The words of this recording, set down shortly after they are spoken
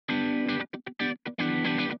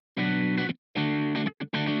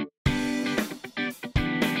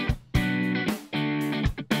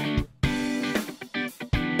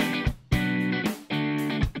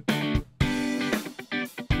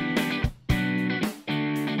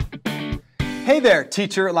Hey there,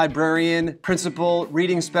 teacher, librarian, principal,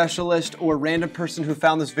 reading specialist, or random person who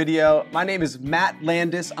found this video. My name is Matt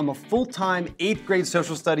Landis. I'm a full-time 8th grade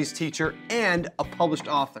social studies teacher and a published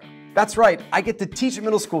author. That's right, I get to teach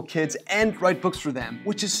middle school kids and write books for them,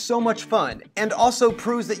 which is so much fun, and also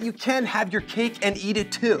proves that you can have your cake and eat it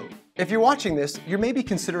too. If you're watching this, you're maybe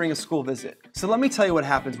considering a school visit. So let me tell you what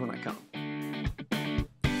happens when I come.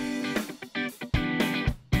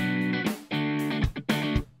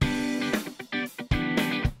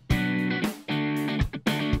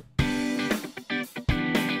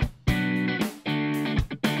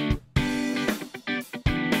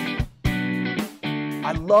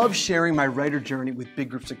 I love sharing my writer journey with big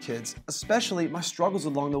groups of kids, especially my struggles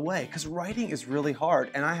along the way, because writing is really hard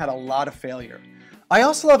and I had a lot of failure. I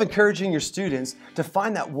also love encouraging your students to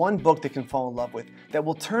find that one book they can fall in love with that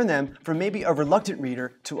will turn them from maybe a reluctant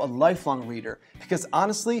reader to a lifelong reader. Because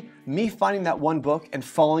honestly, me finding that one book and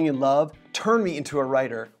falling in love turned me into a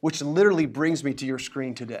writer, which literally brings me to your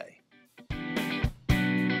screen today.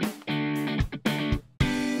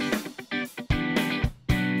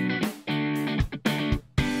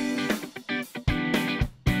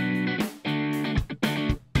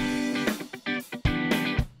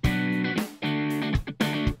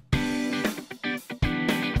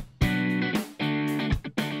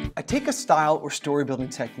 I take a style or story building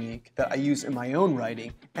technique that I use in my own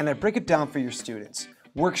writing and I break it down for your students.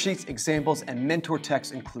 Worksheets, examples, and mentor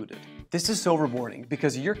texts included. This is so rewarding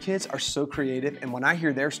because your kids are so creative, and when I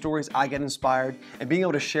hear their stories, I get inspired, and being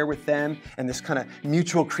able to share with them and this kind of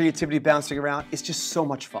mutual creativity bouncing around is just so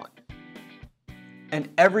much fun. And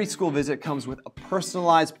every school visit comes with a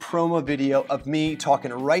personalized promo video of me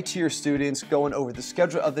talking right to your students, going over the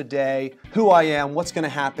schedule of the day, who I am, what's going to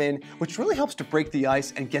happen, which really helps to break the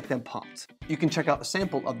ice and get them pumped. You can check out a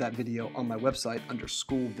sample of that video on my website under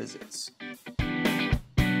School Visits.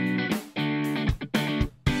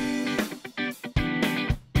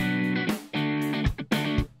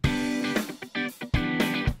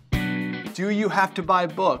 Do you have to buy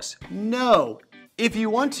books? No. If you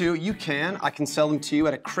want to, you can. I can sell them to you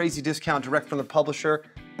at a crazy discount direct from the publisher,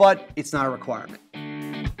 but it's not a requirement.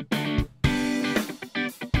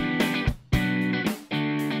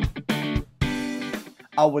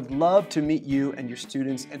 I would love to meet you and your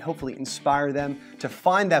students and hopefully inspire them to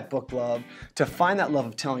find that book love, to find that love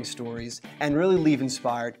of telling stories, and really leave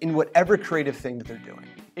inspired in whatever creative thing that they're doing.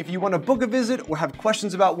 If you want to book a visit or have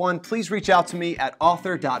questions about one, please reach out to me at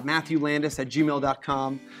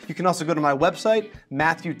author.matthewlandis@gmail.com. You can also go to my website,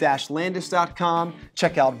 matthew-landis.com,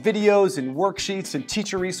 check out videos and worksheets and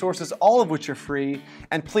teacher resources, all of which are free.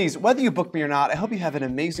 And please, whether you book me or not, I hope you have an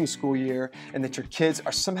amazing school year and that your kids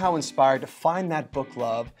are somehow inspired to find that book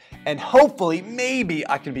love, and hopefully, maybe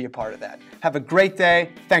I can be a part of that. Have a great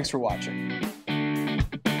day. Thanks for watching.